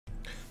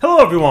Hello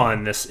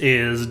everyone, this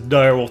is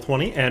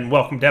Direwolf20 and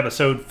welcome to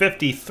episode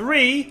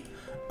 53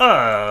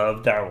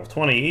 of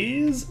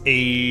Direwolf20's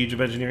Age of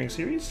Engineering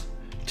series.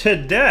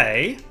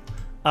 Today,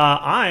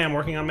 I am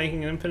working on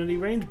making an infinity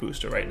range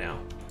booster right now.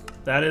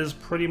 That is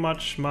pretty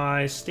much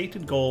my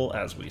stated goal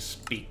as we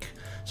speak.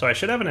 So I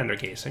should have an ender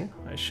casing.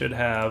 I should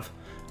have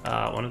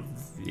one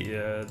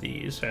of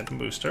these phantom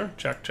booster.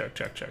 Check, check,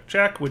 check, check,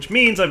 check. Which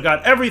means I've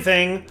got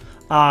everything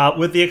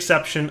with the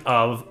exception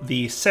of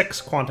the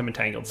 6 quantum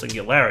entangled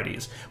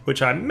singularities,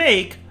 which I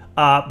make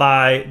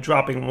by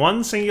dropping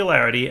 1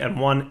 singularity and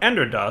 1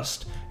 ender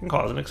dust and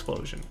cause an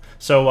explosion.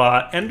 So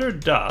ender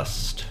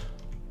dust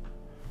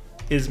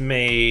is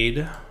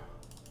made.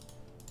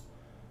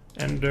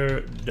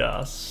 Ender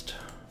dust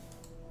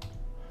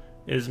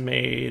is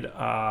made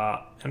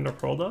ender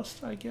pearl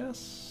dust, I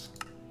guess.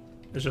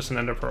 It's just an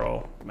ender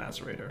pearl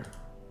macerator.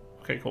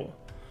 Okay, cool.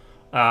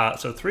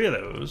 So 3 of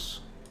those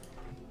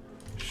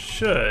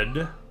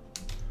should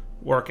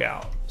work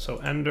out. So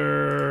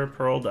ender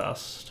pearl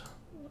dust.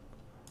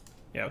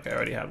 Yeah, okay, I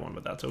already had one,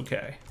 but that's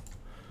okay.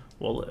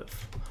 We'll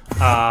live.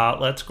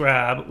 Let's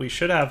grab, we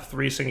should have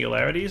 3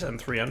 singularities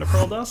and 3 ender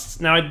pearl dusts.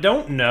 Now I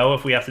don't know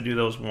if we have to do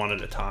those one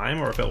at a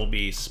time or if it will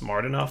be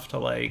smart enough to,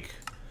 like,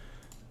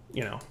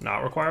 you know,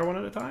 not require one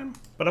at a time.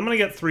 But I'm gonna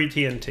get 3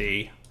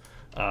 TNT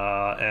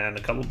and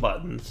a couple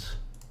buttons.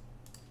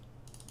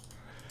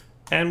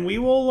 And we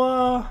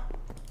will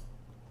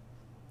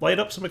light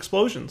up some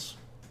explosions.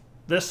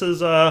 This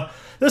is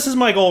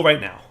my goal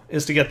right now,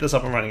 is to get this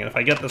up and running. And if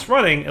I get this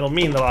running, it'll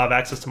mean that I'll have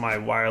access to my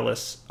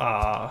wireless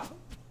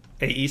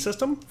AE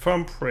system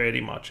from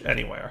pretty much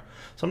anywhere.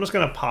 So I'm just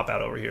gonna pop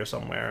out over here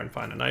somewhere and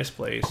find a nice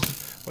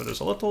place where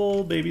there's a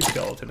little baby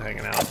skeleton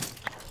hanging out,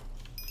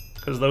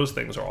 because those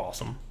things are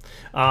awesome.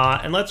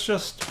 And let's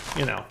just,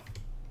 you know,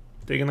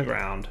 dig in the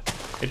ground.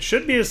 It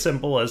should be as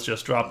simple as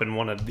just dropping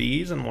one of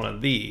these and one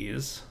of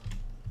these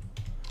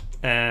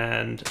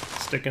and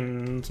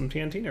sticking some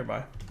TNT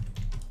nearby.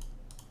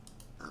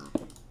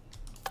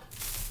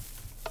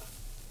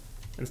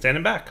 And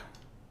standing back.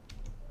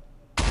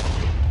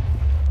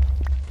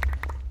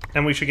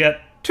 And we should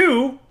get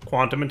 2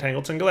 quantum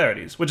entangled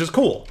singularities, which is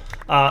cool.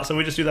 So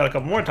we just do that a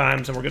couple more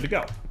times and we're good to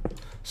go.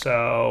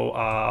 So,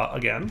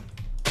 again,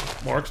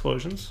 more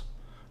explosions.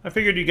 I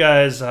figured you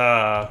guys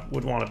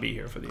would want to be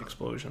here for the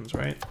explosions,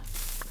 right?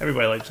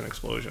 Everybody likes an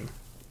explosion.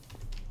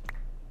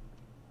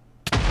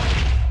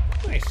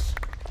 Nice.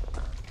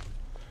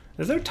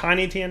 Is there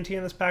tiny TNT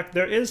in this pack?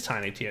 There is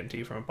tiny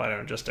TNT from Applied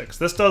Energistics.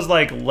 This does,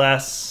 like,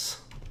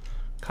 less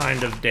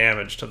kind of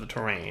damage to the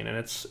terrain, and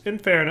it's, in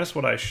fairness,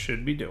 what I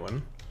should be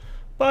doing.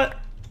 But,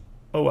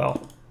 oh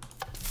well.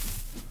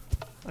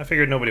 I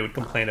figured nobody would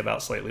complain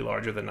about slightly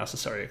larger than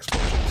necessary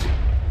explosions.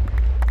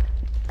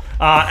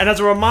 And as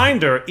a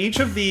reminder, each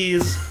of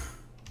these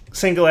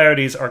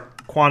singularities are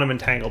quantum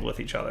entangled with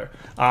each other.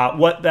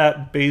 What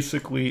that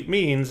basically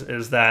means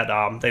is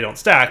that they don't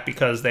stack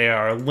because they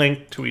are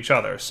linked to each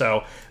other.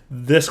 So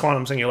this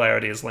quantum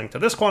singularity is linked to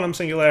this quantum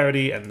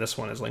singularity, and this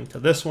one is linked to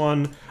this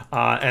one,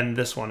 and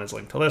this one is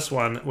linked to this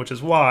one, which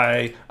is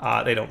why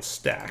they don't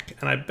stack.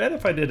 And I bet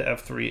if I did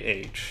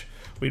F3H,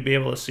 we'd be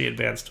able to see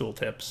advanced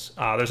tooltips.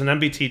 There's an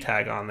MBT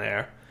tag on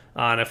there.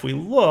 And if we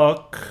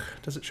look,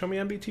 does it show me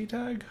MBT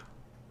tag?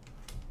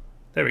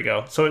 There we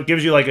go. So it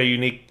gives you like a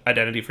unique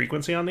identity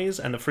frequency on these,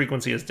 and the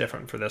frequency is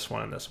different for this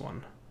one and this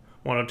one.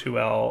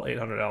 102L,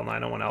 800L,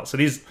 901L. So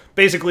these,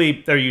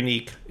 basically, they're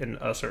unique in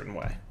a certain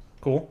way.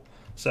 Cool?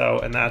 So,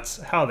 and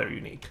that's how they're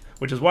unique,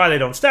 which is why they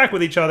don't stack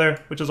with each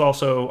other, which is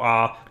also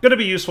going to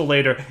be useful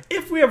later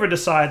if we ever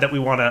decide that we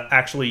want to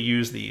actually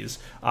use these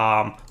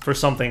for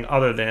something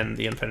other than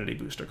the Infinity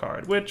Booster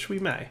card, which we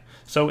may.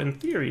 So in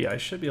theory, I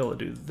should be able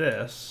to do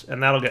this,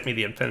 and that'll get me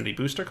the Infinity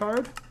Booster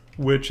card,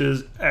 which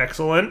is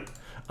excellent.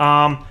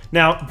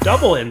 Now,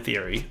 double in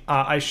theory,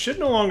 I should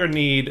no longer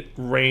need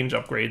range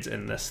upgrades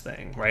in this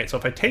thing, right? So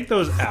if I take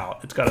those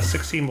out, it's got a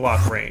 16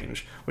 block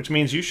range, which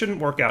means you shouldn't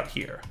work out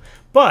here.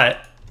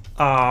 But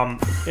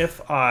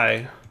if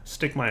I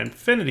stick my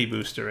Infinity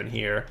Booster in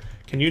here,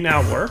 can you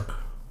now work?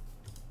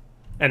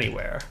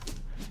 Anywhere.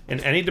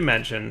 In any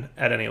dimension,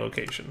 at any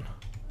location.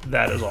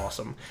 That is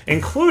awesome.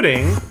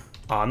 Including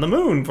on the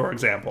moon, for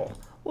example.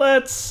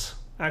 Let's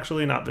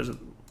actually not visit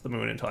the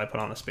moon until I put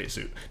on a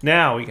spacesuit.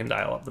 Now we can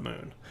dial up the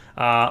moon.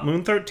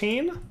 Moon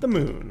 13, the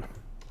moon,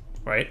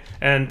 right?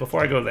 And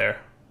before I go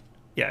there,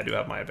 yeah, I do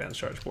have my advanced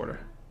charge border.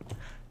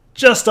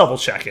 Just double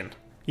checking.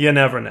 You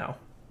never know.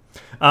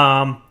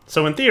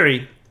 So in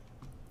theory,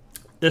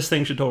 this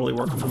thing should totally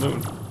work on the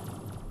moon.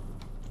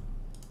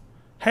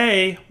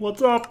 Hey,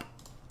 what's up?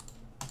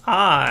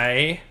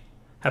 I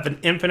have an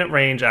infinite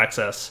range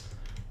access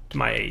to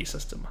my AE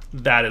system.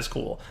 That is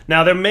cool.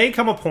 Now there may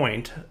come a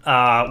point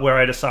where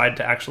I decide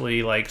to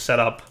actually like set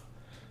up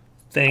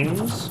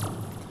things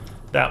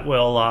that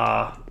will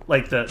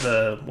like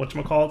the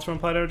whatchamacallits from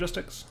Applied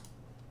Energistics,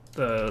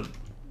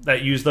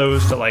 that use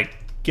those to like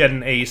get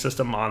an AE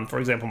system on, for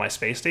example, my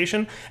space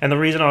station. And the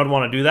reason I would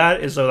want to do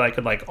that is so that I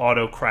could like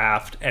auto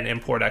craft and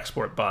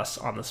import-export bus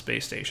on the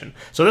space station.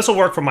 So this will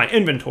work for my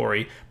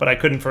inventory, but I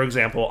couldn't, for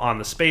example, on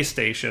the space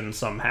station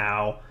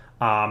somehow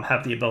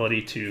have the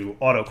ability to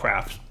auto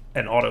craft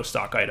and auto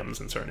stock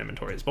items in certain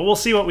inventories. But we'll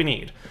see what we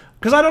need.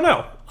 Because I don't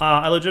know.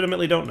 I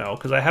legitimately don't know,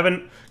 because I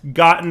haven't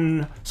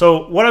gotten...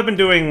 So what I've been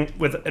doing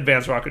with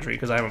Advanced Rocketry,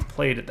 because I haven't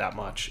played it that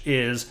much,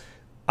 is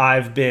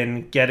I've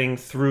been getting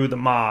through the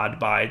mod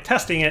by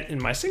testing it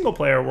in my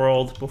single-player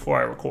world before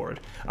I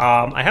record.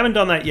 I haven't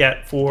done that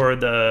yet for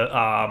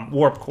the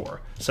warp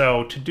core.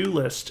 So to-do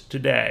list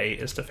today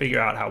is to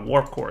figure out how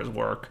warp cores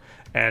work,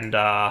 and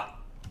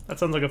that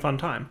sounds like a fun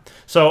time.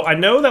 So I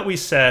know that we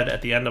said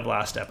at the end of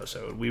last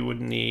episode we would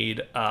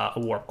need a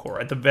warp core,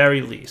 at the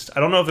very least. I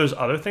don't know if there's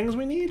other things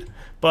we need,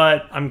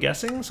 but I'm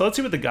guessing. So let's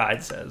see what the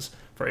guide says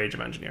for Age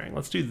of Engineering.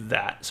 Let's do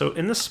that. So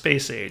in the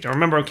space age, and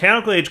remember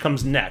mechanical age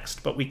comes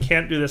next, but we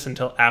can't do this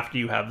until after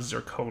you have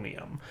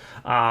zirconium.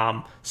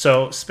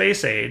 So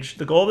space age,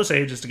 the goal of this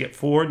age is to get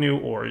 4 new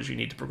ores you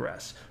need to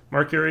progress.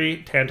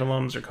 Mercury,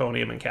 tantalum,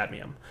 zirconium, and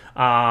cadmium.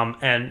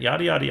 And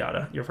yada, yada,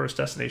 yada. Your first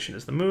destination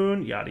is the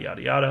moon, yada,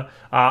 yada, yada.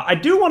 I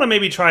do want to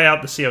maybe try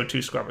out the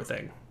CO2 scrubber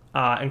thing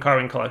and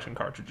carbon collection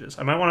cartridges.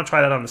 I might want to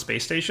try that on the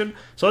space station.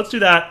 So let's do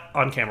that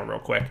on camera real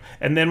quick.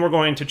 And then we're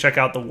going to check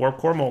out the warp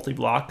core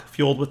multi-block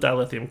fueled with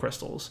dilithium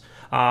crystals.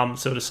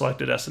 So to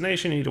select a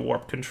destination, you need a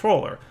warp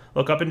controller.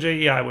 Look up in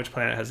JEI which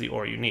planet has the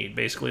ore you need.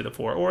 Basically, the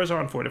 4 ores are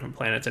on 4 different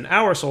planets in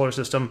our solar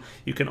system.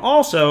 You can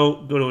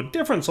also go to a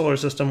different solar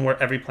system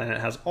where every planet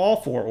has all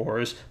 4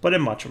 ores, but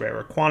in much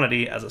rarer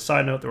quantity. As a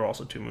side note, there are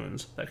also 2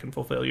 moons that can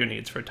fulfill your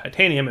needs for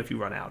titanium if you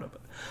run out of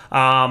it.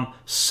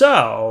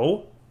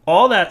 So,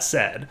 all that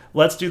said,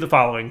 let's do the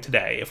following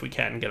today, if we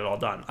can get it all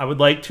done. I would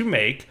like to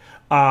make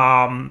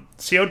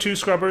CO2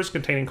 scrubbers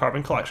containing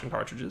carbon collection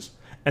cartridges,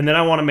 and then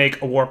I want to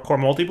make a warp core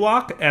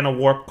multi-block and a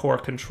warp core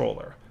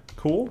controller.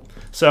 Cool.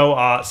 So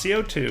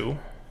CO2,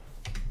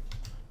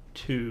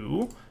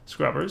 2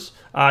 scrubbers.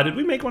 Did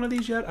we make one of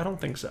these yet? I don't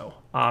think so.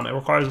 It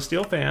requires a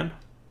steel fan,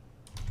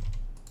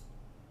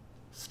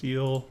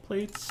 steel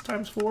plates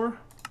times 4,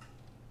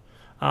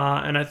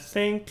 and I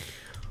think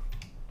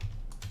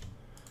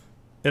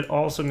it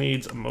also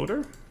needs a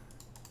motor.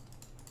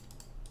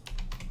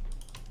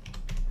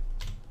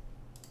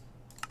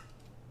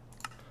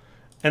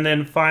 And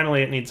then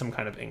finally, it needs some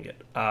kind of ingot.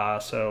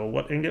 So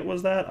what ingot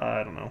was that?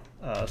 I don't know.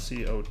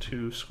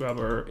 CO2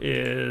 scrubber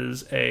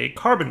is a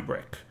carbon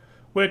brick,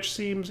 which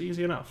seems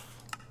easy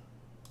enough.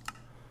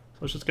 So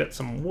let's just get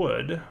some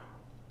wood.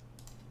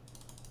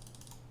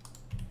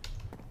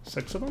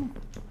 6 of them.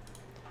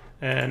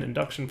 And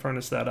induction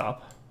furnace that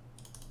up.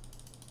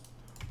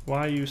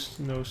 Why use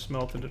no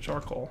smelt into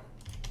charcoal?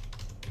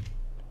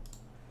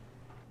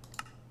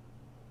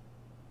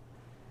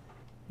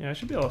 Yeah, I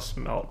should be able to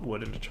smelt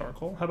wood into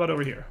charcoal. How about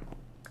over here?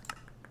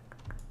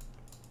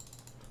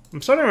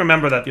 I'm starting to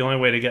remember that the only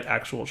way to get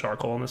actual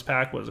charcoal in this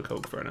pack was a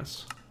coke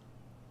furnace.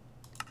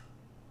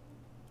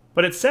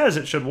 But it says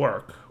it should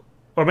work.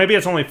 Or maybe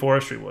it's only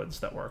forestry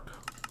woods that work.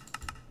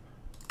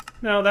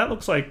 No, that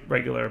looks like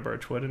regular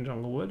birch wood and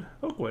jungle wood.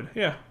 Oak wood,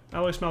 yeah.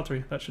 Alloy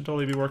smeltery. That should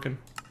totally be working.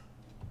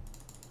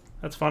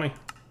 That's funny.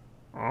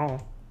 Oh,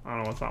 I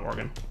don't know what's not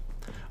working.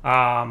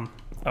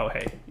 Oh,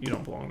 hey, you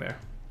don't belong there.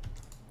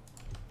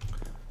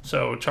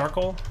 So,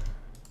 charcoal.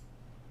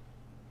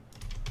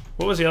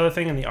 What was the other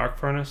thing in the arc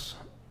furnace?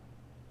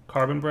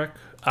 Carbon brick.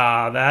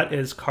 That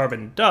is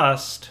carbon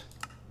dust,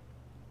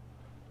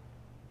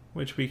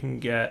 which we can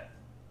get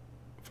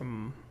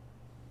from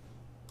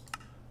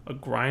a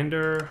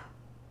grinder.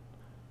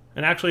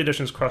 And actually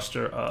additions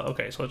cluster.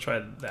 Okay, so let's try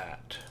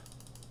that.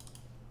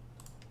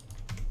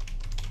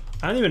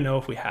 I don't even know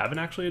if we have an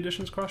actually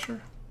additions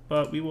crusher,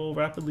 but we will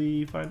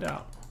rapidly find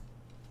out.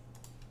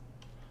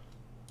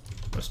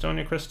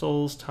 Restonia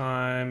crystals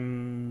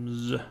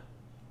times...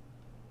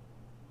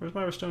 Where's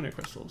my Restonia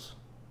crystals?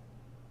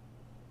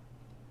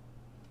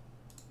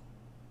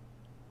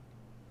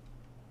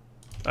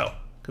 Oh,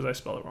 because I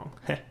spelled it wrong.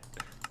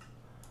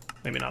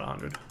 Maybe not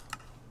 100.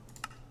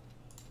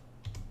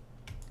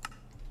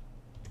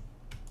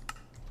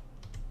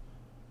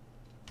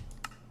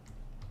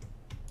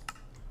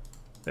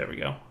 There we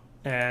go.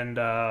 And,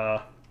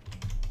 because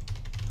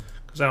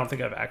I don't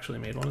think I've actually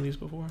made one of these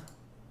before.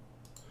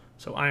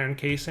 So iron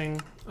casing,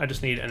 I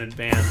just need an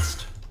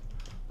advanced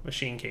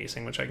machine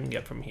casing, which I can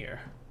get from here.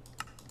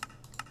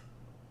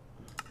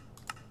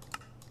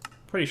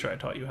 Pretty sure I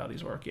taught you how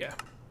these work, yeah.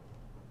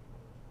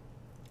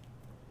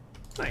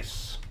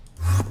 Nice.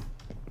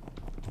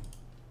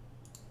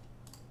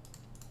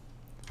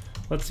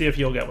 Let's see if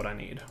you'll get what I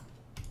need.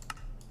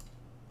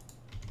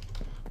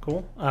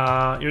 Cool.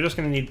 You're just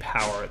going to need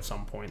power at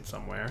some point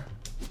somewhere.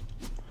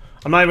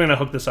 I'm not even going to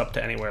hook this up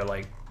to anywhere,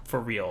 like, for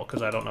real,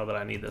 because I don't know that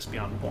I need this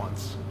beyond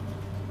once.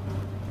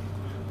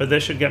 But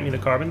this should get me the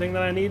carbon thing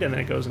that I need, and then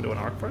it goes into an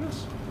arc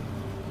furnace.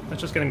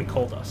 That's just getting me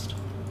coal dust.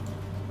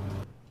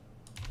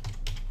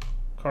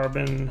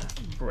 Carbon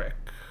brick.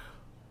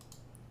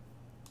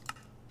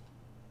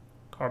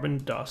 Carbon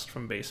dust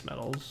from base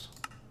metals.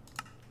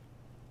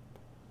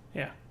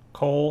 Yeah,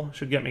 coal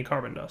should get me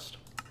carbon dust.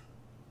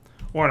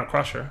 Or in a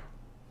crusher.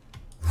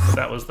 But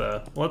that was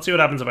the... Well, let's see what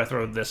happens if I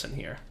throw this in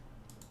here.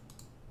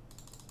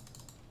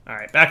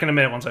 Alright, back in a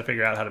minute once I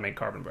figure out how to make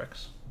carbon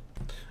bricks.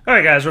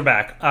 Alright guys, we're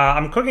back.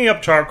 I'm cooking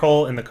up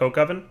charcoal in the coke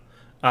oven.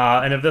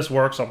 And if this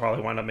works, I'll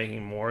probably wind up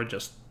making more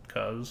just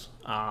because.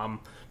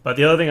 But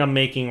the other thing I'm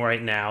making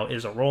right now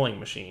is a rolling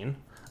machine.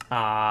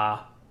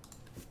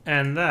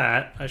 And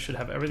that I should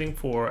have everything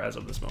for as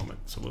of this moment.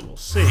 So we will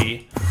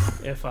see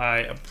if I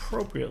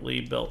appropriately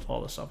built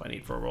all the stuff I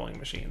need for a rolling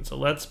machine. So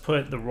let's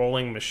put the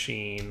rolling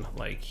machine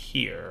like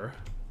here.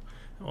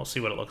 And we'll see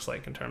what it looks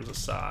like in terms of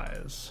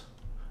size.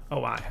 Oh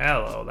wow,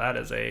 hello, that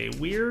is a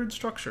weird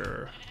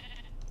structure.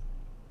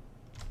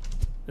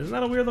 Isn't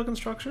that a weird looking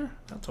structure?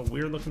 That's a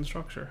weird looking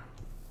structure.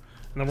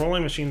 And the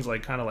rolling machine's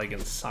like kind of like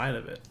inside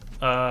of it.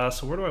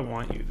 So where do I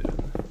want you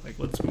then? Like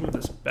let's move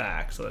this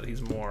back so that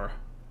he's more...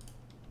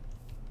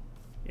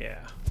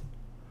 Yeah.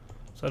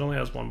 So it only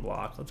has one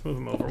block. Let's move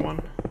him over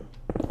one.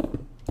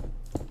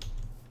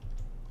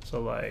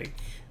 So like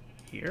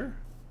here?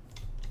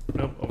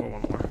 Nope, over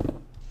one more.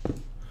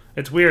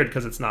 It's weird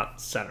because it's not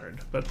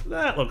centered, but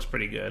that looks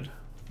pretty good.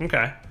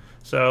 Okay.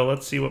 So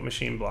let's see what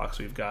machine blocks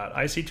we've got.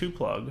 IC2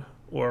 plug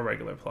or a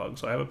regular plug.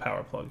 So I have a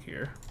power plug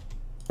here.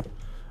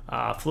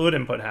 Fluid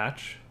input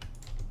hatch.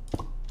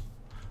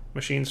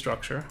 Machine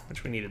structure,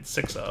 which we needed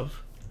 6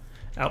 of.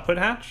 Output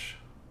hatch.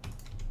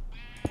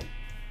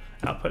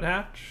 Output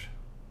hatch,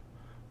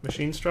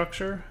 machine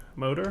structure,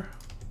 motor,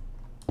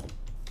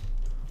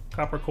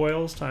 copper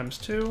coils times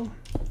 2,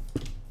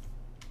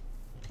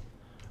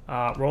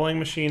 rolling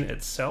machine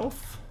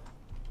itself,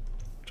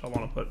 which I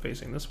want to put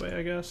facing this way,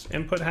 I guess.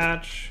 Input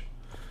hatch,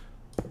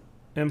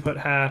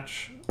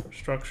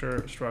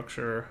 structure,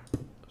 structure,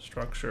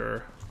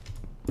 structure,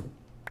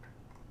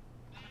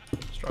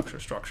 structure,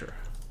 structure.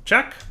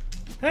 Check.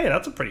 Hey,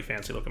 that's a pretty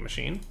fancy looking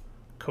machine.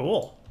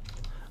 Cool.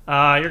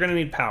 You're going to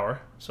need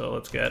power, so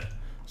let's get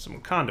some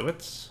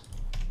conduits.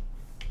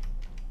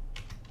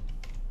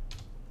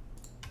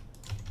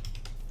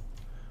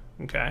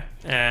 Okay,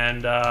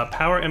 and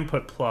power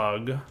input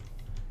plug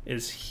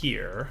is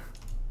here.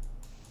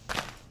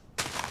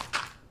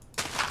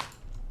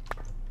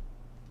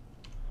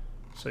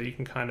 So you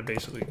can kind of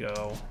basically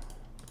go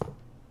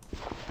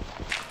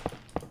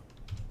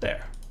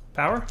there.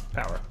 Power,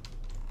 power.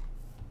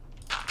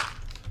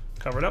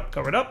 Covered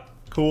up,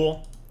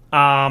 cool.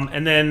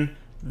 And then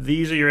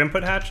these are your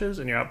input hatches,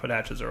 and your output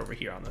hatches are over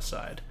here on this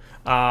side.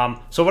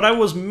 So what I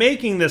was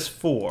making this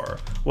for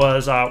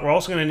was we're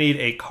also going to need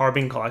a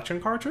carbon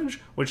collection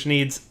cartridge, which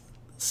needs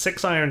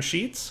 6 iron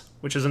sheets,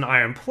 which is an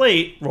iron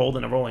plate rolled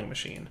in a rolling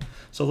machine.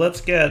 So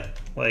let's get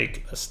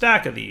like a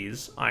stack of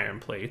these iron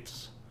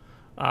plates,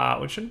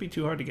 which shouldn't be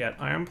too hard to get.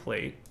 Iron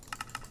plate.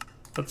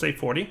 Let's say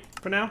 40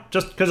 for now,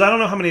 just because I don't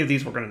know how many of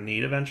these we're going to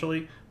need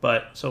eventually.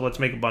 But so let's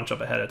make a bunch up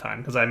ahead of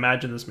time, because I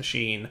imagine this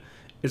machine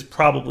is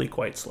probably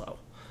quite slow.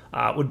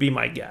 Would be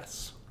my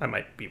guess. I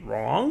might be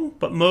wrong,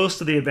 but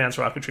most of the advanced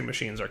rocketry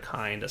machines are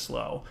kind of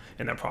slow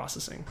in their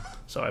processing.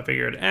 So I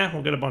figured,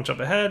 we'll get a bunch up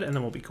ahead, and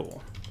then we'll be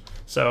cool.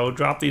 So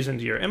drop these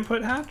into your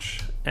input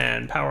hatch,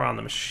 and power on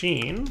the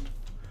machine,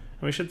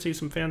 and we should see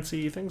some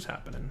fancy things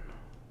happening.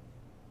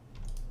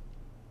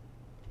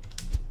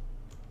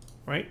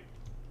 Right?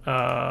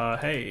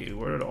 Hey,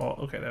 where did all...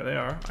 Okay, there they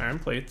are. Iron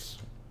plates.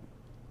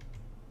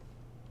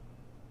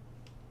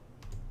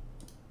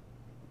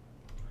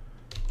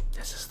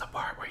 This is the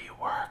part where you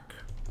work.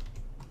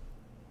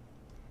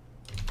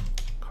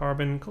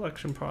 Carbon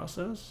collection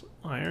process,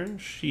 iron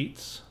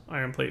sheets,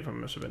 iron plate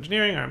from Mr.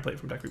 Engineering, iron plate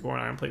from Tech Reborn,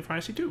 iron plate from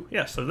IC2.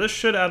 Yes, so this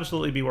should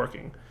absolutely be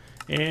working.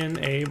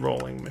 In a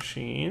rolling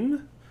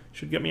machine,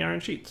 should get me iron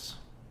sheets.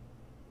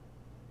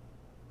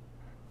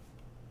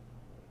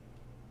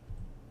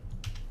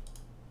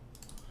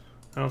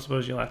 I don't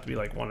suppose you'll have to be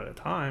like one at a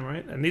time,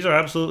 right? And these are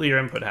absolutely your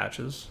input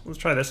hatches. Let's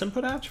try this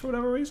input hatch for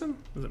whatever reason.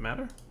 Does it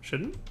matter?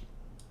 Shouldn't.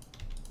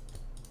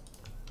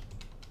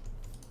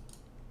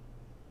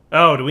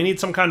 Oh, do we need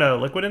some kind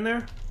of liquid in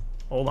there?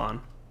 Hold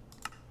on.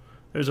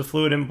 There's a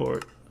fluid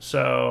import.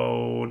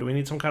 So, do we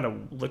need some kind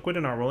of liquid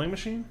in our rolling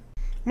machine?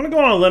 I'm going to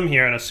go on a limb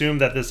here and assume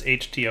that this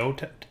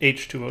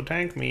H2O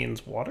tank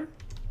means water.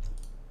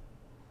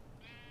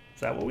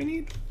 Is that what we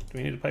need? Do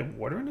we need to pipe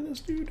water into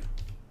this dude?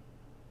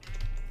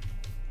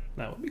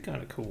 That would be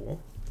kind of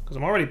cool, because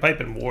I'm already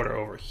piping water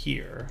over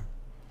here.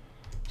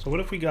 So what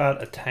if we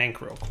got a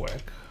tank real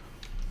quick?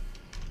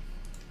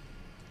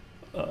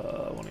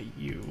 One of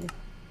you.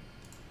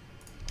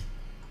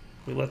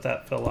 We let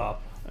that fill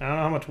up. I don't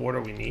know how much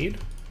water we need.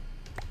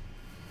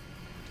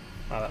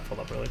 Oh, that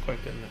filled up really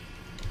quick, didn't it?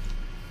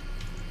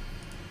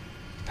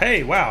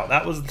 Hey, wow,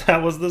 that was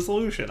the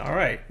solution. All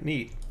right,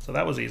 neat. So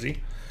that was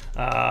easy.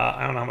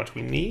 I don't know how much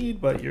we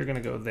need, but you're gonna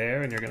go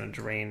there and you're gonna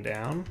drain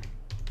down.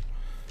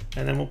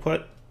 And then we'll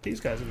put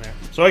these guys in there.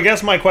 So I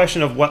guess my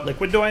question of what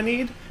liquid do I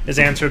need is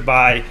answered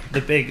by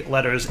the big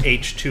letters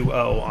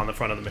H2O on the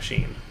front of the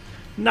machine.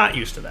 Not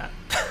used to that.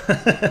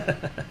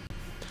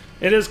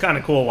 It is kind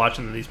of cool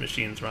watching these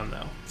machines run,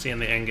 though. Seeing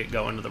the ingot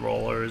go into the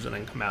rollers and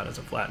then come out as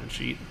a flattened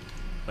sheet.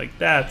 Like,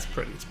 that's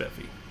pretty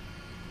spiffy.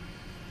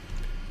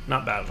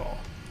 Not bad at all.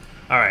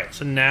 Alright,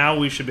 so now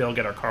we should be able to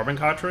get our carbon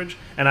cartridge.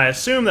 And I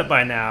assume that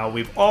by now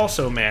we've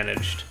also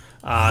managed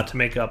to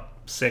make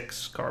up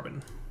 6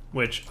 carbon.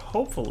 Which,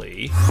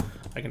 hopefully,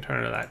 I can turn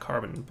into that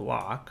carbon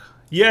block.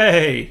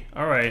 Yay!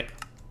 Alright.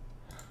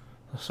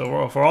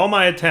 So for all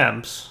my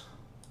attempts...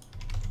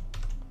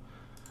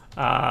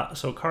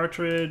 so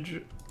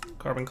cartridge,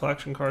 carbon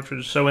collection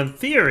cartridge. So in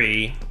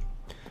theory,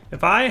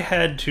 if I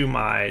head to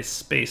my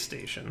space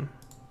station...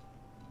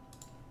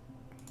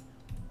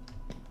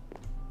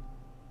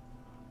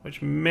 which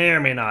may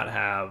or may not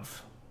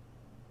have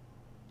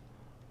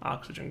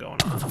oxygen going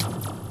on.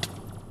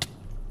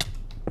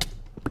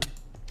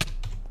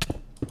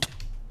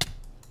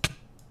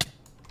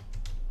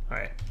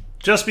 Alright.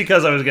 Just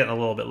because I was getting a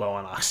little bit low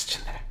on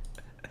oxygen there.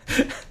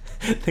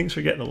 Things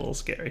were getting a little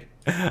scary.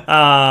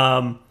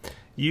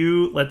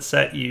 Let's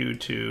set you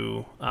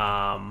to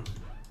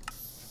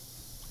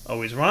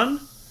always run.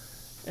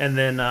 And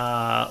then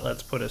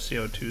let's put a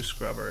CO2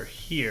 scrubber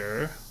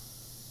here.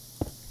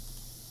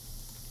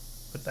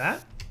 With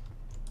that.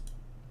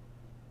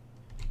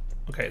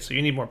 Okay, so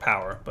you need more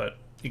power, but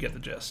you get the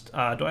gist.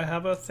 Do I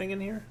have a thing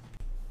in here?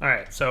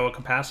 Alright, so a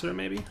capacitor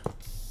maybe?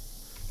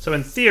 So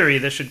in theory,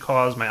 this should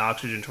cause my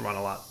oxygen to run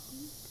a lot.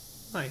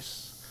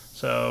 Nice.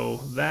 So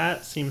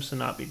that seems to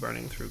not be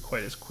burning through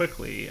quite as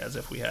quickly as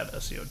if we had a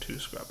CO2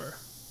 scrubber.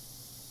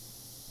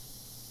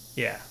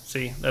 Yeah,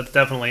 see, that's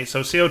definitely...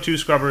 So CO2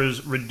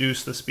 scrubbers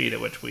reduce the speed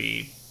at which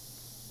we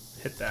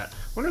hit that. I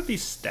wonder if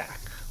these stack.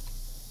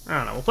 I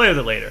don't know. We'll play with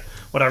it later.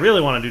 What I really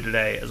want to do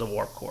today is a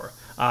warp core.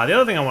 The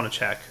other thing I want to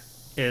check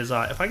is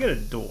if I get a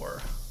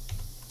door,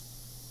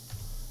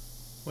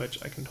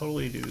 which I can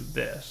totally do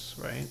this,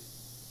 right?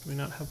 Do we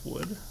not have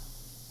wood?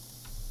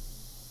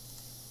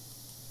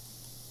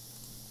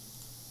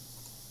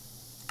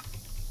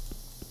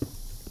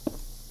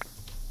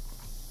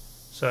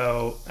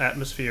 So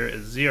atmosphere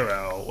is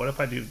 0. What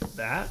if I do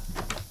that?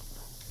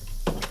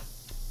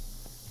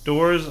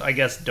 Doors, I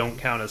guess, don't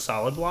count as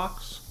solid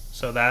blocks.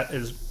 So that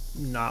is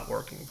not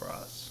working for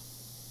us.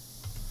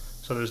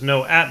 So there's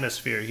no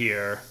atmosphere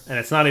here, and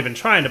it's not even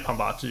trying to pump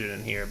oxygen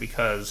in here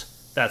because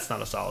that's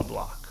not a solid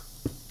block.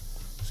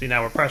 See,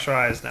 now we're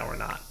pressurized, now we're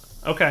not.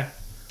 Okay,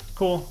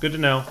 cool, good to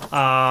know.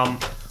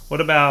 What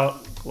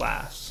about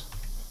glass?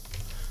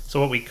 So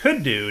what we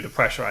could do to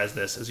pressurize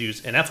this is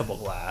use ineffable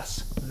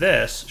glass.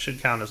 This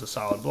should count as a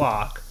solid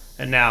block,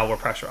 and now we're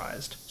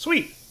pressurized.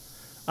 Sweet!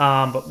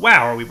 But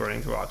wow, are we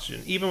burning through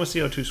oxygen. Even with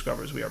CO2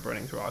 scrubbers, we are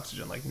burning through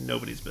oxygen like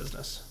nobody's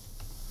business.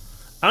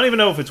 I don't even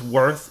know if it's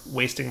worth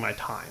wasting my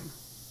time.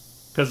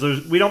 Because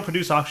we don't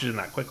produce oxygen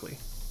that quickly.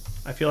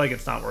 I feel like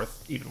it's not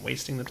worth even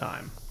wasting the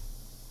time.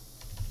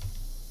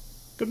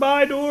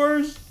 Goodbye,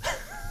 doors!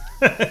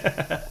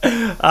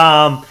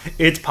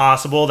 It's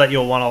possible that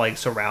you'll want to like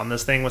surround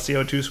this thing with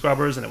CO2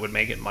 scrubbers and it would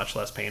make it much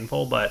less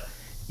painful, but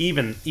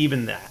even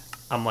that,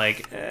 I'm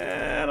like,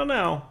 I don't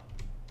know.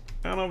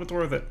 I don't know if it's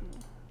worth it.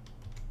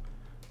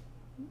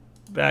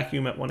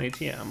 Vacuum at 1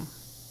 ATM.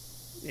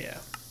 Yeah.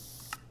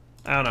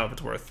 I don't know if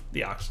it's worth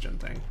the oxygen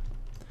thing.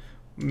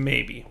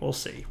 Maybe. We'll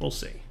see. We'll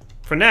see.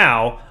 For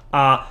now,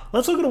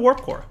 let's look at a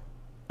warp core.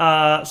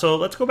 So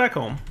let's go back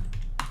home.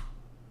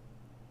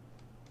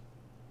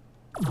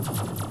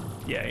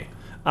 Yay.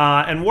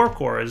 And warp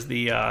core is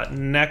the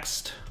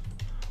next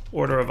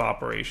order of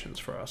operations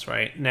for us,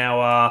 right? Now,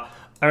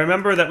 I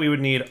remember that we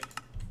would need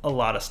a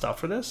lot of stuff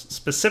for this.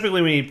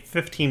 Specifically, we need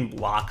 15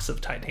 blocks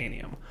of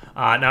titanium.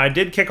 Now, I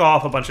did kick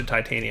off a bunch of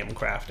titanium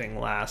crafting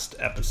last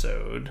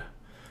episode.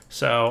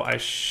 So I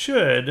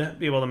should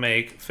be able to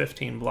make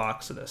 15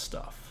 blocks of this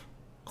stuff.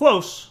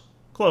 Close.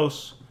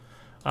 Close.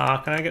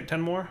 Can I get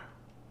 10 more?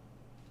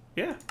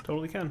 Yeah,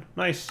 totally can.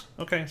 Nice.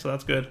 Okay, so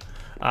that's good.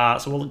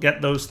 So we'll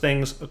get those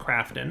things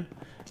crafting.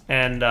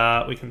 And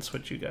we can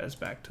switch you guys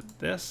back to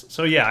this.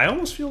 So yeah, I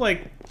almost feel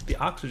like the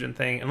oxygen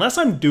thing, unless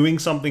I'm doing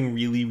something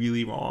really,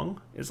 really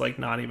wrong, is like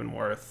not even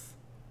worth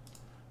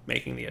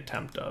making the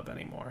attempt of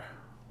anymore.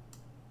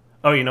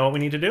 Oh, you know what we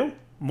need to do?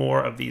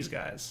 More of these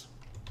guys.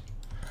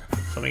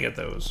 So let me get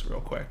those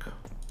real quick.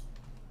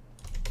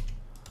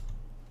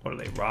 What are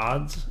they?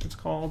 Rods, it's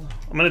called.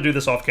 I'm going to do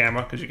this off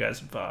camera because you guys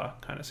have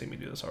kind of seen me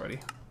do this already.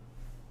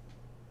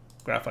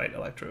 Graphite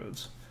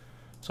electrodes.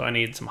 So I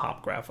need some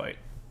hop graphite.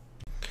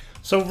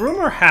 So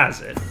rumor has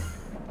it,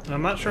 and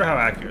I'm not sure how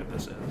accurate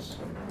this is,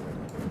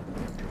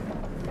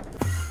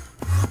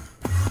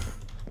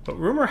 but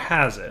rumor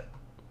has it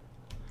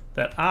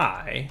that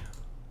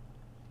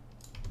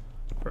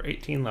for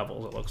 18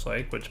 levels it looks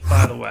like, which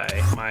by the way,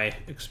 my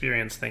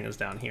experience thing is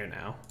down here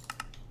now.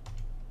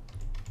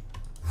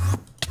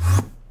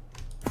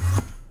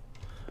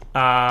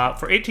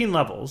 For 18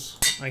 levels,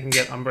 I can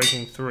get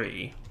Unbreaking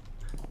 3,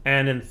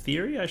 and in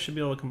theory I should be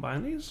able to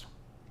combine these.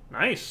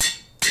 Nice.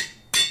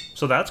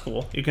 So that's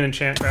cool. You can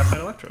enchant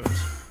graphite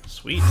electrodes.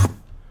 Sweet.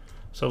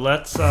 So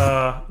let's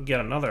get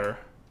another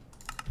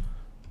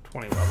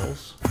 20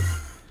 levels.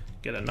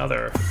 Get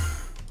another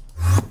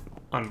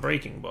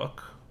Unbreaking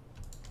book.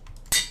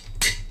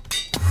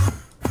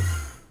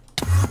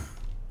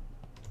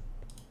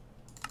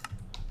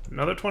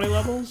 Another 20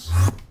 levels.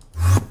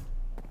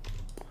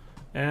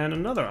 And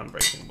another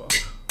Unbreaking Book.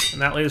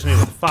 And that leaves me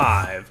with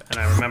 5, and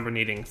I remember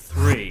needing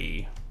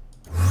 3.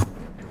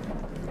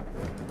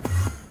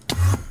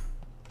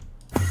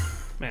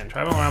 Man,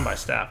 traveling around by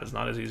staff is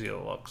not as easy as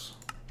it looks.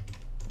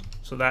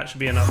 So that should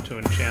be enough to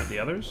enchant the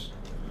others.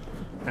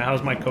 Now,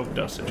 how's my coke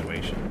dust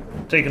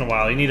situation? Taking a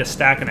while. You need a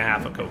stack and a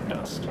half of coke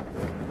dust.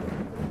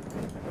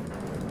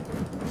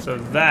 So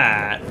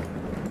that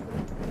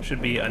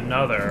should be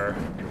another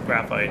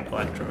graphite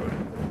electrode.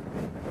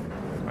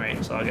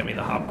 Right, so that'll get me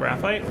the hop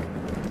graphite,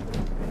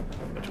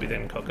 which we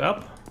then cook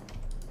up.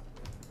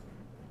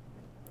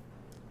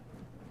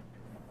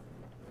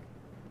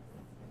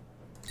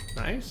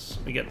 Nice.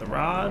 We get the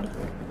rod.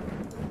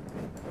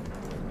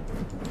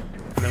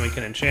 And then we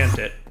can enchant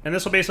it. And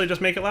this will basically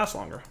just make it last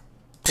longer.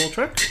 Cool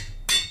trick.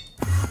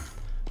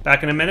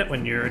 Back in a minute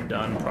when you're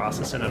done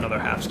processing another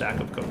half stack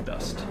of coke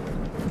dust.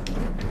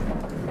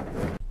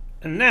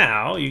 And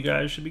now you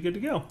guys should be good to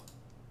go.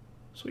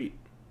 Sweet.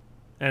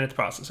 And it's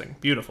processing.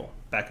 Beautiful.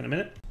 Back in a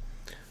minute.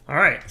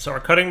 Alright, so our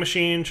cutting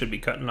machine should be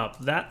cutting up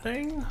that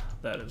thing.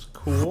 That is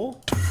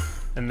cool.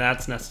 And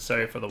that's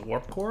necessary for the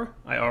warp core.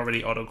 I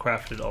already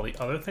auto-crafted all the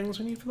other things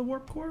we need for the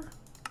warp core.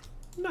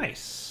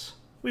 Nice.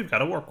 We've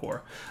got a warp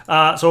core.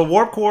 So a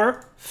warp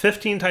core,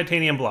 15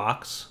 titanium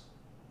blocks.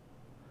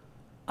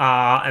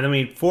 And then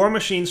we need 4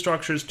 machine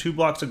structures, 2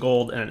 blocks of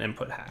gold, and an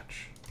input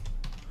hatch.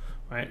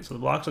 Right, so the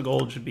blocks of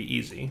gold should be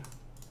easy.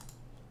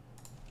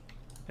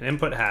 An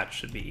input hatch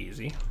should be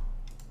easy.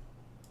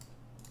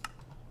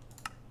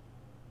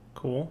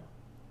 Cool.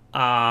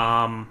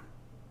 4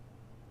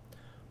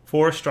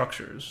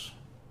 structures.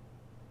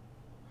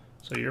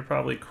 So you're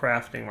probably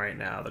crafting right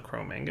now the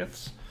chrome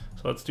ingots.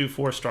 So let's do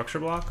 4 structure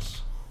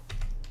blocks.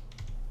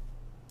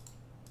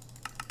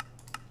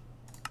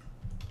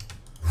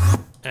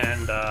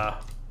 And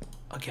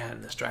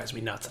again, this drives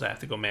me nuts that I have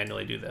to go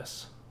manually do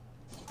this.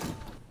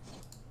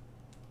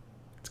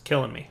 It's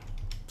killing me.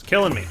 It's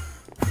killing me.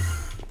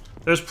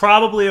 There's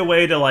probably a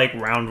way to like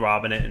round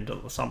robin it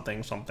into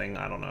something,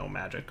 I don't know,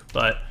 magic.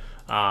 But,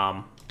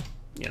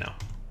 you know,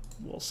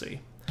 we'll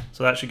see.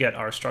 So that should get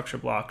our structure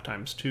block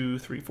times 2,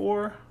 3,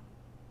 4.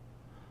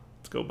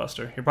 Let's go,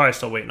 Buster. You're probably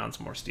still waiting on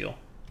some more steel.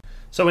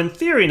 So in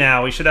theory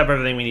now, we should have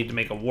everything we need to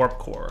make a warp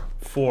core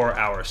for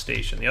our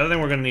station. The other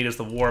thing we're going to need is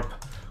the warp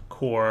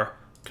core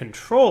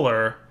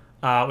controller,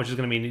 which is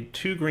going to be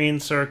 2 green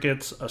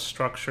circuits, a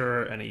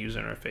structure, and a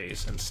user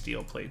interface, and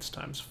steel plates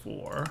times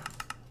 4.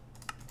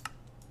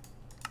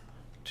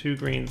 2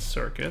 green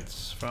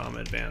circuits from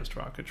advanced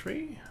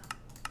rocketry.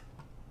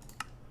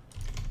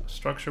 A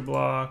structure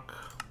block.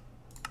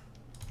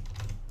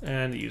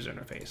 And the user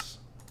interface.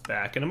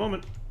 Back in a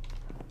moment.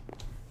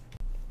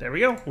 There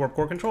we go. Warp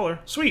core controller.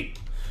 Sweet.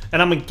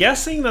 And I'm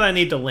guessing that I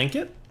need to link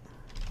it.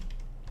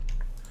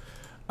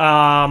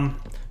 Now,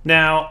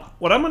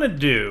 what I'm going to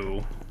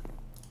do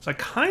is I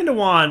kind of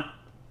want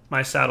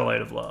my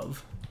satellite of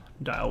love.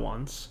 Dial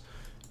once.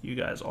 You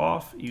guys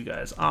off. You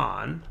guys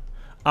on.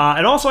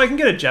 And also I can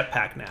get a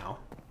jetpack now,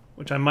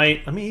 which I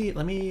might. Let me get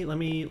a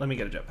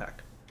jetpack.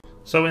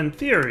 So in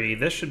theory,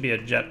 this should be a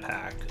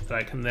jetpack that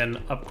I can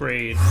then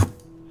upgrade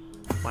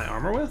my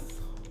armor with.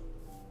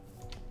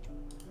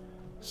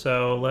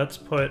 So let's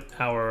put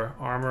our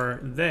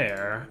armor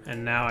there,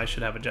 and now I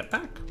should have a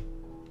jetpack.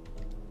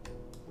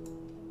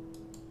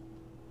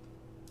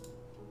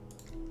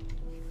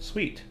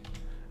 Sweet.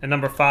 And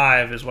number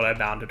 5 is what I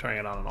bound to turning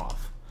it on and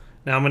off.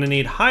 Now I'm going to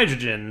need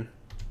hydrogen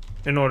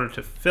in order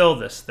to fill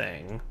this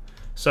thing.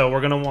 So we're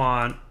going to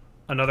want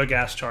another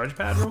gas charge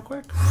pad real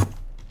quick.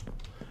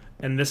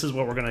 And this is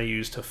what we're going to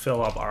use to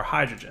fill up our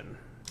hydrogen.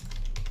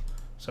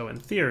 So in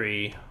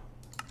theory,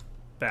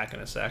 back in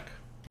a sec.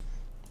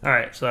 All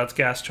right, so that's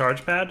gas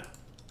charge pad,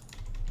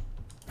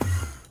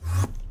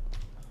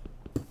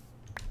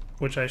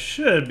 which I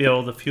should be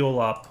able to fuel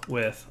up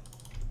with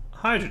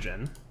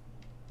hydrogen.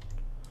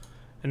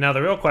 And now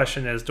the real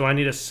question is, do I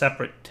need a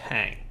separate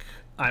tank?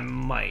 I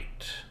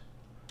might.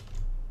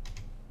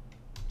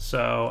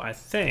 So I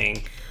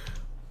think,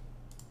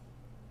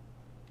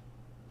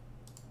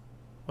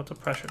 what's a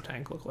pressure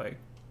tank look like?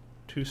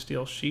 2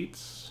 steel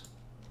sheets.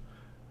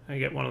 I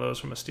get one of those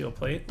from a steel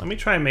plate. Let me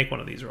try and make one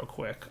of these real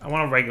quick. I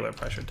want a regular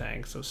pressure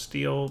tank, so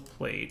steel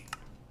plate.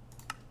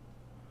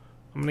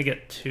 I'm gonna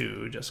get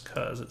 2 just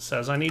because it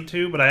says I need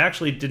 2, but I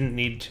actually didn't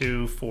need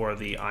 2 for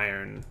the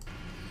iron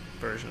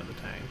version of the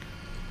tank.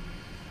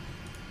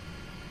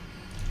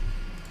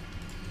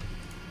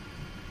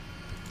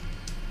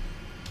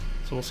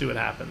 So we'll see what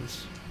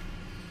happens.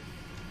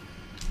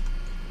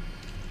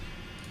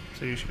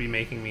 So you should be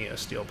making me a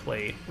steel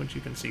plate, which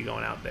you can see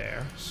going out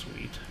there.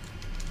 Sweet.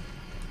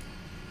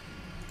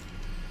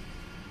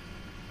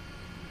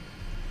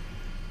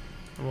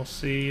 And we'll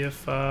see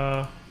if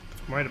I'm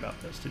right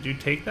about this. Did you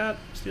take that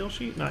steel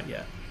sheet? Not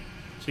yet.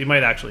 So you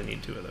might actually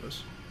need 2 of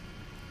those.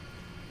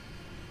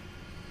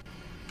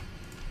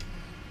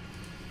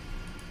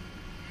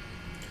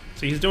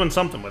 So he's doing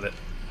something with it.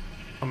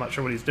 I'm not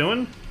sure what he's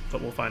doing,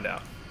 but we'll find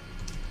out.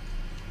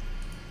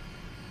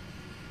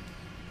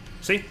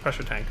 See?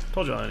 Pressure tank.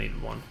 Told you I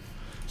needed 1.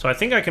 So I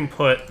think I can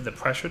put the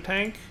pressure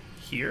tank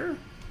here.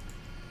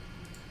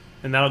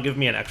 And that'll give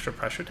me an extra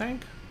pressure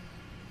tank.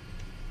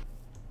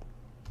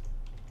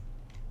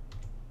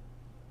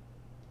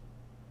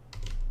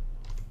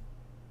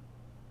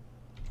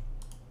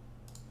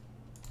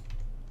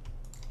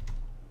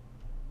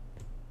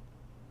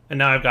 And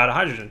now I've got a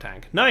hydrogen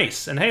tank.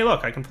 Nice! And hey,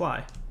 look, I can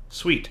fly.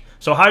 Sweet.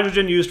 So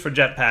hydrogen used for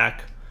jetpack,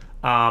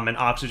 and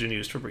oxygen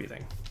used for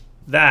breathing.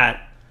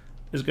 That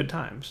is good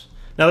times.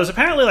 Now there's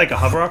apparently like a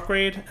hover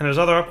upgrade, and there's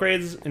other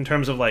upgrades in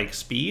terms of like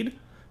speed,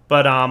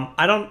 but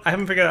I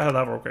haven't figured out how the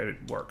hover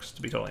upgrade works,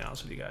 to be totally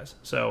honest with you guys.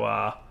 So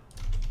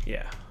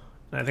yeah,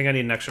 and I think I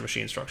need an extra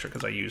machine structure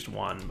because I used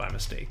one by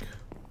mistake.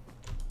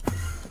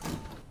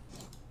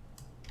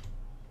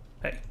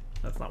 Hey,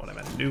 that's not what I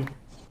meant to do.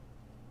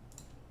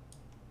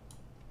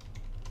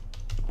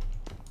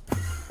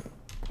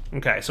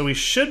 Okay, so we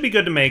should be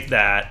good to make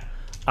that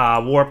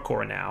warp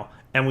core now,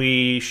 and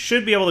we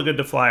should be able to good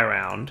to fly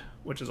around,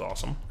 which is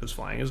awesome, because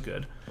flying is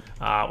good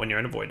when you're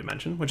in a void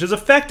dimension, which is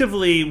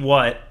effectively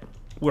what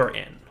we're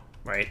in,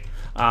 right?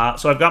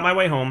 So I've got my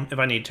way home if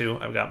I need to.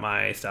 I've got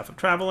my staff of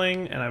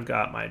traveling, and I've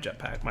got my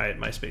jetpack,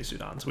 my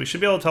spacesuit on. So we should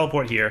be able to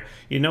teleport here.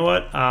 You know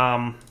what?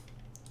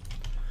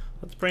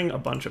 Let's bring a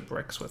bunch of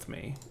bricks with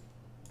me.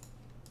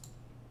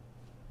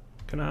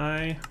 Can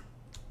I?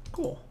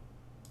 Cool.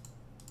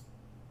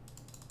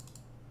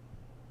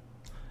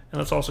 And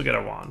let's also get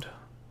our wand.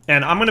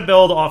 And I'm going to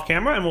build off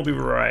camera, and we'll be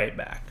right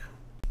back.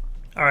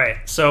 All right,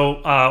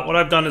 so what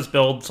I've done is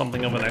build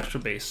something of an extra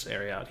base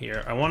area out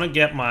here. I want to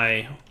get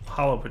my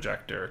holo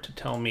projector to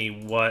tell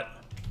me what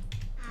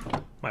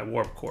my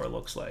warp core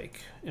looks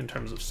like in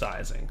terms of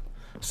sizing.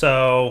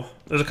 So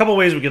there's a couple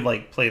ways we could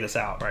like play this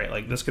out, right?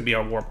 Like this could be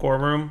our warp core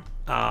room.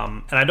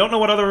 And I don't know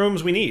what other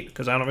rooms we need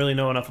because I don't really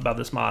know enough about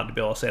this mod to be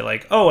able to say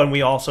like, oh, and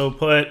we also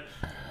put,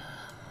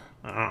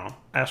 I don't know,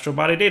 astral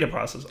body data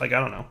process. Like,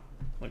 I don't know.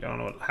 Like, I don't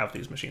know what half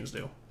these machines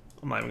do.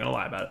 I'm not even going to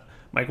lie about it.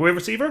 Microwave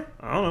receiver?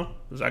 I don't know.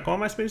 Does that go on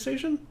my space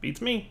station? Beats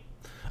me.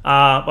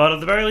 But at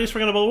the very least, we're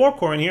going to build a warp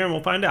core in here, and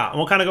we'll find out. And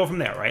we'll kind of go from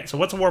there, right? So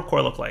what's a warp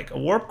core look like? A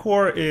warp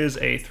core is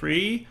a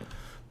 3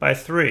 by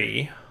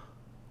 3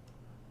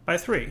 by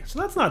 3. So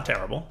that's not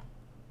terrible.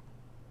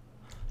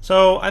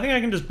 So I think I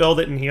can just build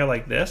it in here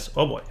like this.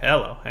 Oh, boy.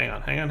 Hello. Hang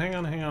on.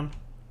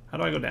 How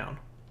do I go down?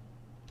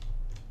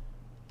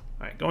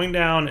 All right. Going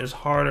down is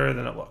harder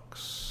than it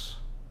looks.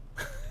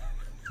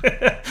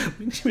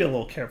 We need to be a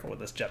little careful with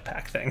this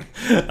jetpack thing.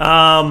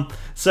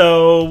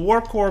 So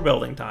warp core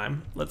building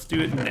time. Let's do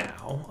it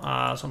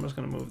now. So I'm just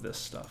going to move this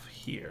stuff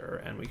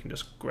here, and we can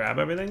just grab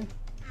everything.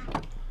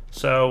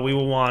 So we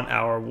will want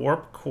our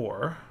warp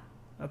core.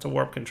 That's a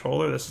warp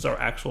controller. This is our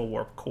actual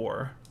warp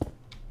core.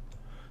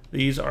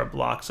 These are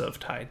blocks of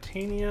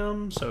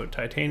titanium. So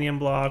titanium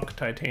block,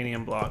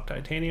 titanium block,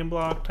 titanium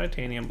block,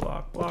 titanium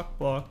block,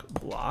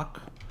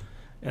 block.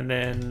 And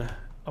then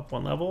up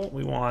one level,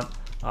 we want,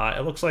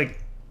 it looks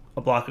like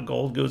a block of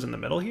gold goes in the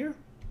middle here.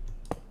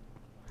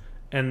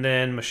 And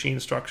then machine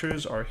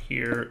structures are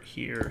here,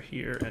 here,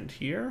 here, and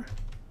here.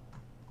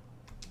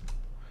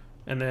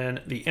 And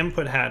then the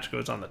input hatch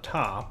goes on the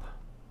top.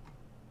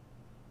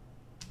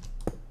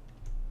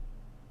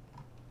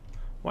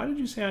 Why did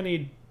you say I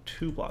need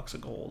 2 blocks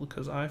of gold?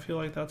 Because I feel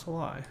like that's a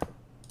lie.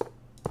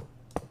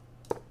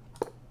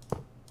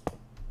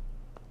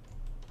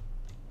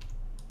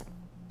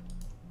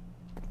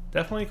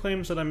 Definitely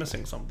claims that I'm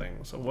missing something.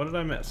 So what did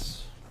I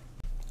miss?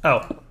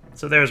 Oh,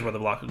 so there's where the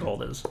block of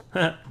gold is.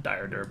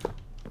 Dire derp.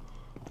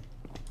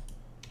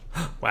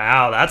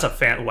 Wow, that's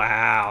a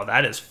wow,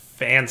 that is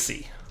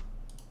fancy.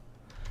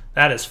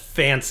 That is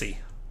fancy.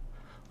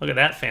 Look at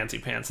that fancy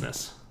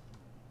pantsness.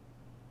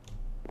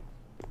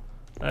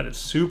 That is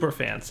super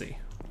fancy.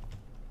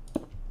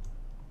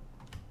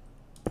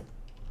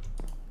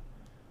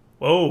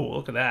 Whoa,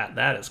 look at that.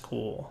 That is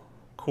cool.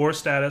 Core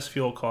status,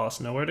 fuel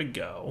cost, nowhere to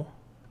go.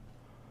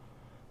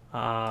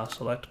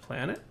 Select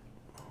planet.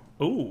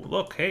 Ooh,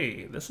 look,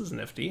 hey, this is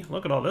nifty.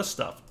 Look at all this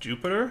stuff.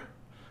 Jupiter,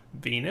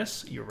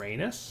 Venus,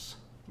 Uranus,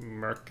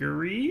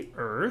 Mercury,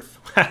 Earth.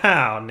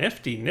 Wow,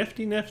 nifty,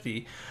 nifty,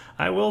 nifty.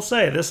 I will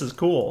say, this is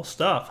cool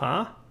stuff,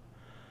 huh?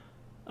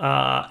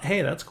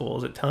 Hey, that's cool.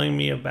 Is it telling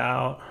me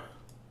about...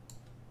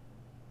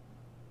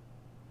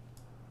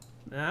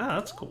 Ah,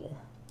 that's cool.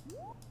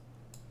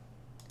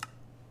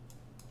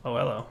 Oh,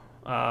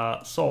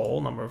 hello. Sol,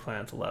 number of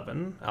planets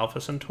 11.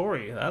 Alpha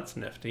Centauri, that's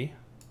nifty.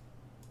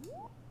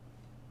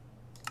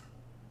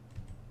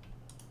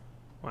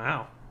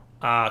 Wow.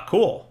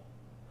 Cool.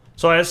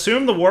 So I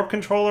assume the warp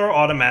controller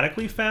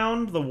automatically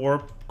found the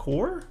warp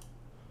core?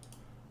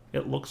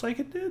 It looks like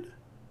it did.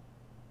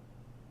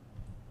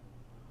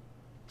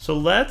 So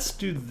let's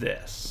do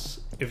this.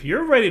 If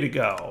you're ready to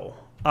go,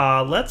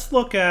 let's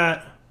look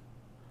at...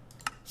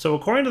 So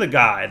according to the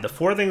guide, the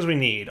 4 things we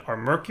need are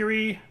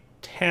mercury,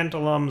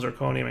 tantalum,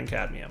 zirconium, and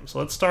cadmium. So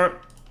let's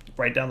start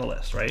right down the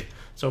list, right?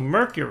 So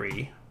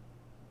mercury,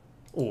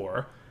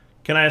 or...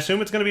 Can I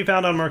assume it's going to be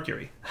found on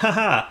Mercury?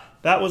 Haha,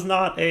 that was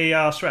not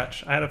a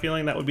stretch. I had a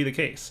feeling that would be the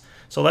case.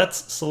 So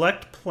let's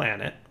select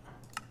planet.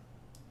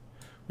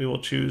 we will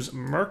choose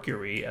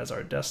Mercury as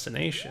our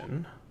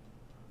destination.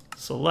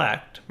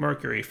 Select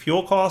Mercury.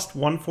 Fuel cost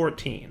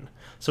 114.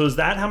 So is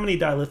that how many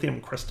dilithium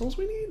crystals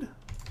we need?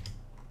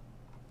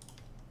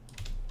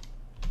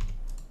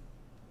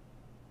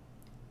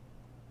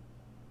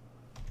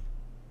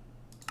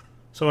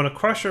 So in a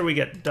crusher, we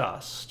get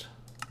dust.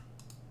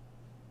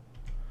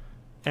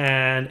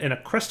 And in a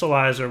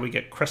crystallizer, we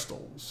get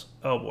crystals.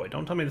 Oh boy,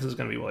 don't tell me this is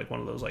going to be like one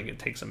of those, like, it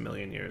takes a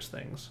million years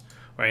things,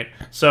 right?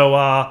 So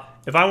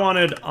if I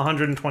wanted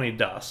 120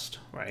 dust,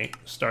 right,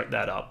 start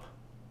that up.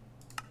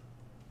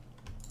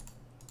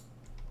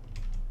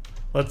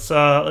 Let's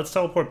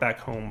teleport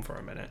back home for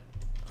a minute.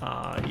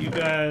 You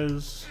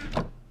guys...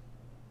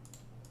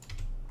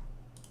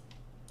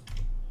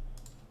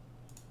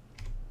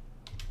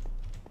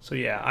 So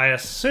yeah, I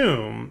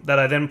assume that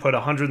I then put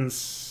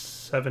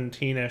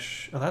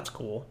 117-ish... Oh, that's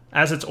cool.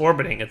 As it's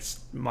orbiting, it's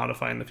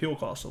modifying the fuel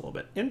cost a little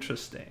bit.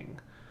 Interesting.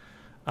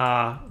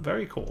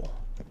 Very cool.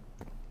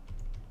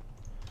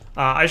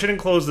 I should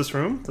enclose this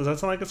room. Does that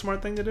sound like a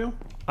smart thing to do?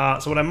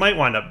 So what I might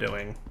wind up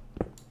doing...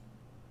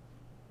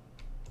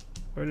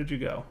 Where did you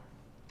go?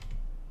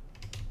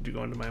 Did you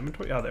go into my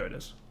inventory? Oh, there it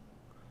is.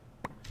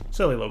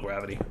 Silly low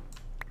gravity.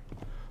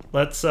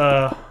 Let's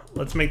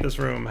make this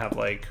room have,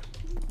 like,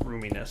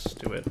 roominess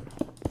to it.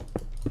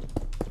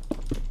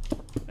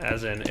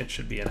 As in, it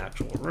should be an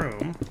actual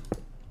room.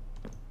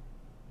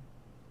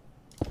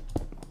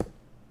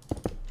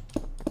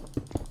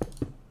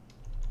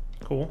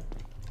 Cool.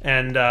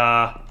 And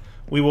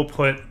we will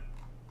put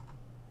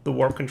the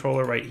warp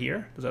controller right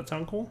here. Does that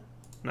sound cool?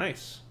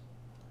 Nice.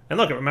 And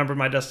look, it remembered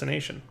my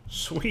destination.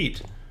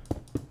 Sweet.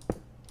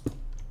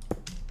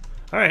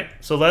 All right,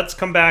 so let's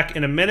come back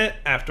in a minute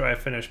after I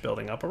finish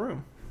building up a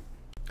room.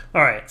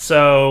 All right,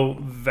 so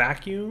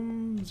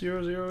vacuum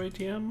 00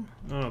 ATM?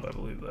 I don't know if I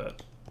believe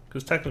that.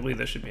 Because technically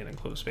this should be an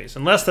enclosed space,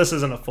 unless this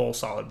isn't a full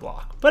solid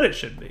block, but it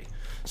should be.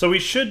 So we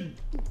should,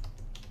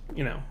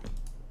 you know,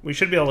 we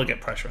should be able to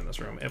get pressure in this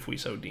room if we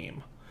so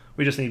deem.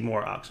 We just need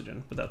more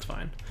oxygen, but that's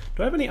fine.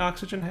 Do I have any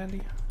oxygen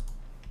handy?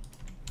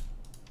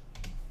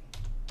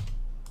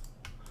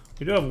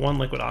 We do have one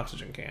liquid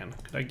oxygen can.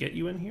 Could I get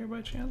you in here by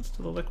chance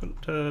to the liquid,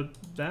 to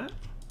that?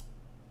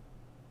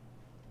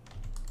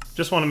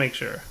 Just want to make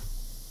sure.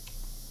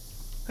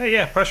 Hey,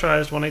 yeah,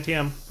 pressurized, 1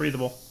 ATM,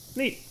 breathable.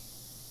 Neat.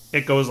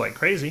 It goes like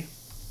crazy,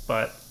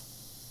 but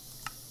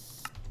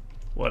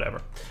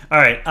whatever. All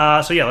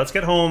right, so yeah, let's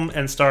get home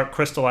and start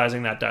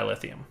crystallizing that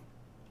dilithium.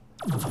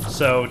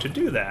 So to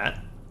do that,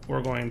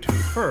 we're going to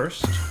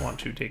first want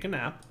to take a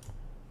nap.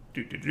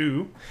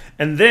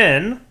 And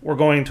then we're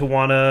going to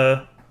want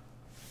to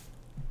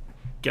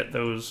get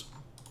those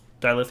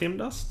dilithium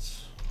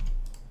dusts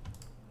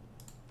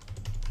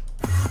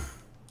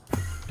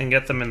and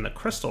get them in the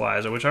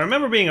crystallizer, which I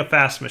remember being a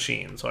fast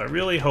machine, so I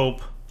really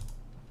hope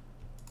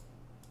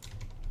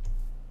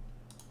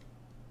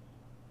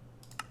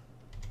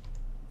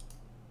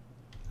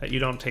that you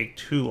don't take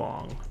too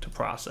long to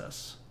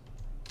process.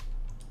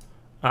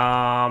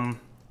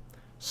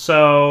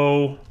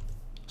 So,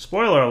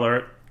 spoiler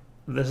alert,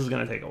 this is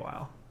going to take a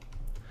while.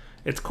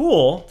 It's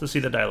cool to see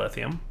the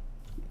dilithium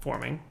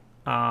forming,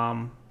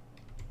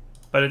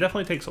 but it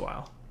definitely takes a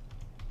while.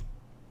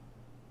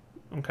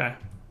 Okay,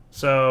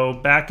 so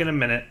back in a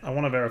minute. I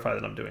want to verify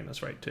that I'm doing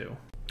this right too.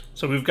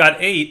 So we've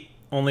got 8,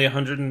 only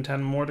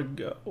 110 more to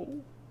go.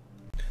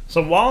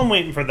 So while I'm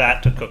waiting for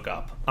that to cook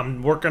up,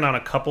 I'm working on a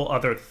couple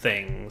other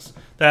things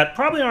that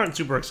probably aren't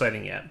super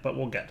exciting yet, but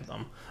we'll get to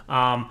them.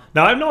 Now,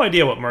 I have no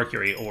idea what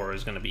mercury ore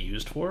is going to be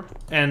used for.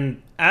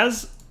 And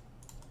as...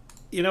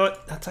 You know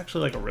what? That's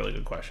actually like a really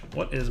good question.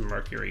 What is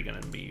mercury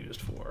going to be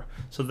used for?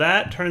 So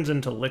that turns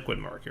into liquid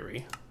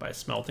mercury by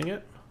smelting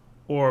it,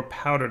 or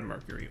powdered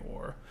mercury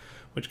ore,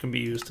 which can be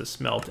used to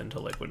smelt into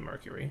liquid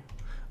mercury,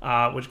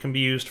 which can be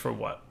used for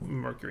what?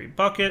 Mercury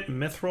bucket,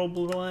 mithril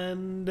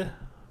blend,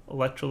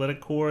 electrolytic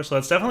core. So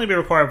that's definitely be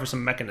required for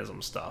some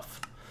mechanism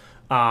stuff.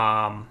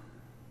 Powdered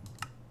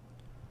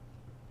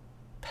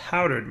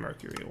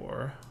mercury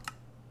ore,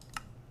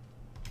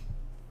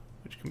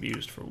 which can be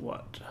used for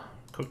what?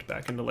 Cooked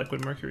back into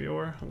liquid mercury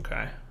ore.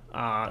 Okay.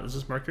 Does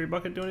this mercury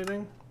bucket do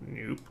anything?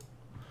 Nope.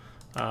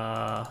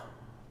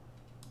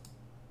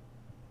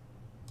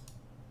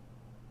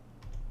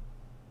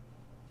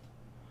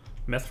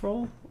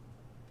 Mithril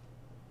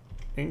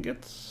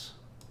ingots.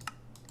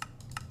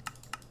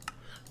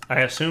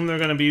 I assume they're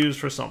going to be used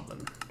for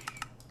something.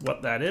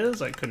 What that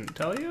is, I couldn't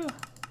tell you.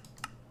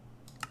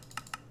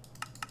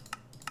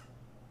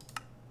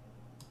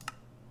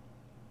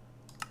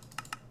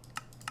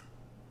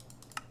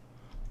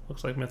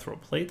 Looks like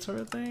mithril plates are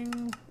a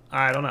thing.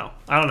 I don't know.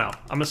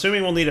 I'm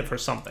assuming we'll need it for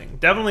something.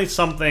 Definitely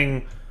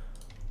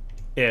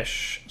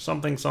something-ish.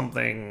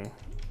 Something,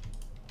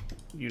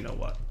 you know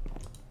what.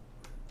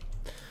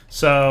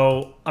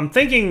 So, I'm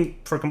thinking,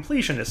 for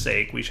completionist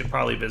sake, we should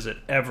probably visit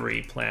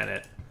every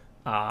planet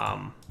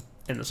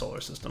in the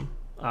solar system.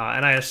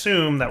 And I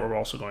assume that we're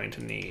also going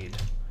to need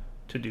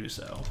to do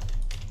so.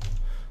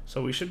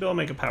 So we should be able to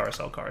make a power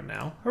cell card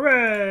now.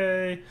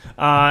 Hooray!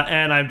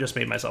 And I've just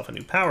made myself a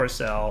new power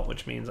cell,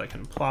 which means I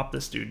can plop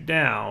this dude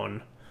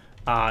down.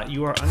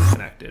 You are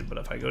unconnected, but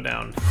if I go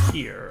down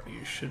here,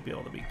 you should be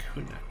able to be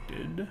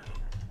connected.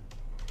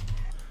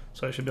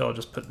 So I should be able to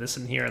just put this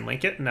in here and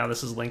link it. And now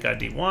this is link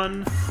ID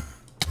 1.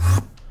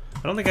 I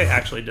don't think I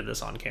actually did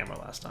this on camera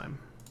last time.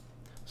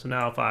 So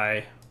now if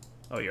I...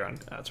 Oh, you're on...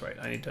 That's right.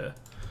 I need to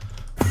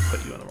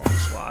put you in the wrong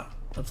slot.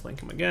 Let's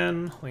link him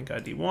again. Link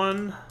ID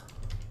 1.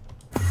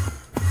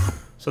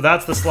 So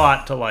that's the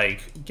slot to,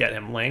 like, get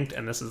him linked.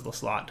 And this is the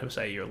slot to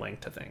say you're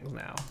linked to things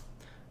now.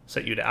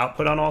 Set you to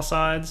output on all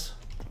sides.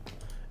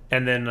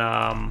 And then,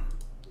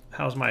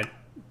 how's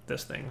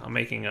this thing? I'm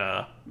making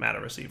a matter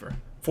receiver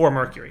for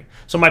Mercury.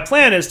 So my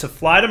plan is to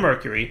fly to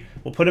Mercury.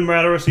 We'll put a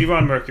matter receiver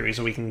on Mercury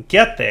so we can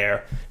get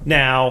there.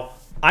 Now,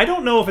 I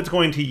don't know if it's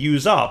going to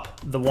use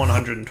up the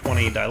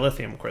 120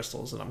 dilithium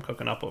crystals that I'm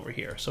cooking up over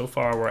here. So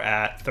far, we're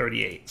at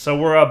 38. So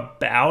we're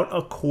about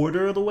a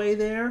quarter of the way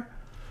there,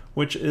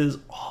 which is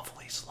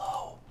awfully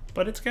slow,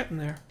 but it's getting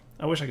there.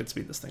 I wish I could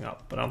speed this thing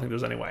up, but I don't think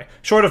there's any way.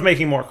 Short of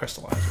making more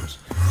crystallizers,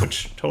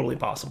 which totally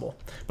possible.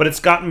 But it's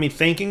gotten me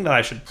thinking that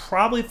I should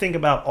probably think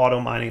about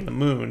auto-mining the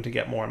moon to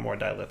get more and more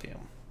dilithium.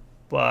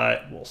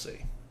 But we'll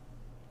see.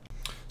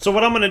 So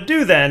what I'm going to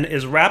do then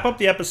is wrap up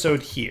the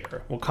episode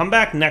here. We'll come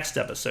back next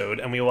episode,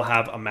 and we will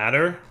have a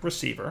matter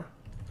receiver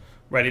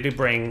ready to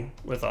bring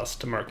with us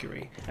to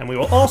Mercury. And we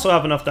will also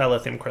have enough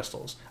dilithium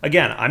crystals.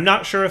 Again, I'm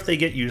not sure if they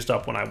get used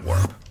up when I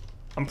warp.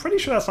 I'm pretty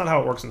sure that's not how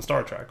it works in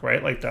Star Trek,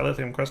 right? Like,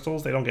 dilithium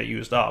crystals, they don't get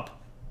used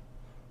up.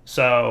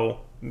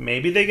 So,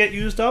 maybe they get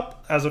used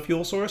up as a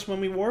fuel source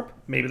when we warp.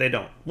 Maybe they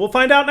don't. We'll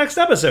find out next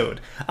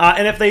episode.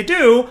 And if they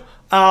do,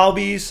 I'll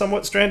be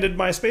somewhat stranded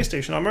my space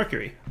station on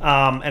Mercury.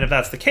 And if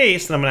that's the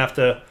case, then I'm going to have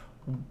to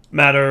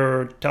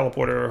matter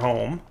teleporter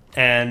home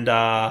and,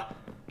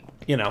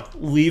 you know,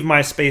 leave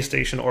my space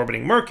station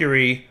orbiting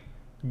Mercury,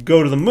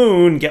 go to the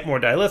moon, get more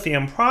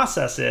dilithium,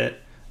 process it,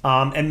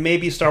 and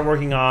maybe start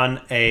working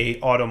on a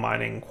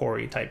auto-mining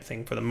quarry type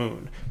thing for the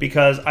moon.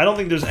 Because I don't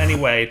think there's any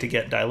way to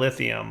get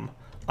dilithium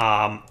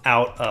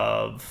out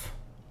of...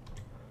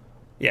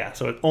 Yeah,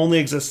 so it only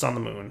exists on the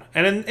moon.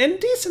 And in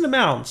decent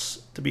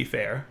amounts, to be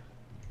fair.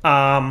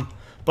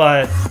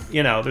 But,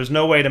 you know, there's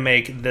no way to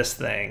make this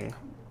thing,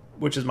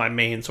 which is my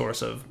main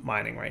source of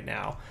mining right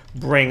now,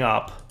 bring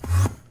up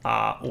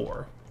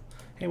ore.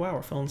 Hey, wow,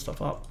 we're filling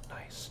stuff up.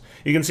 Nice.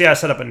 You can see I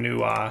set up a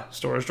new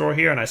storage drawer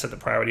here, and I set the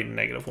priority to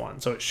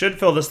 -1. So it should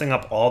fill this thing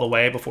up all the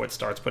way before it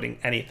starts putting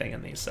anything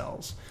in these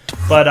cells.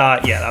 But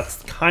yeah,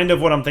 that's kind of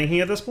what I'm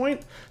thinking at this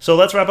point. So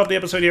let's wrap up the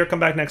episode here,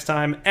 come back next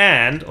time,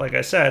 and like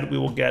I said, we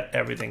will get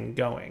everything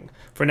going.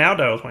 For now,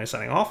 Dino20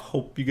 signing off.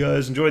 Hope you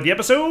guys enjoyed the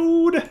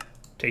episode.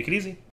 Take it easy.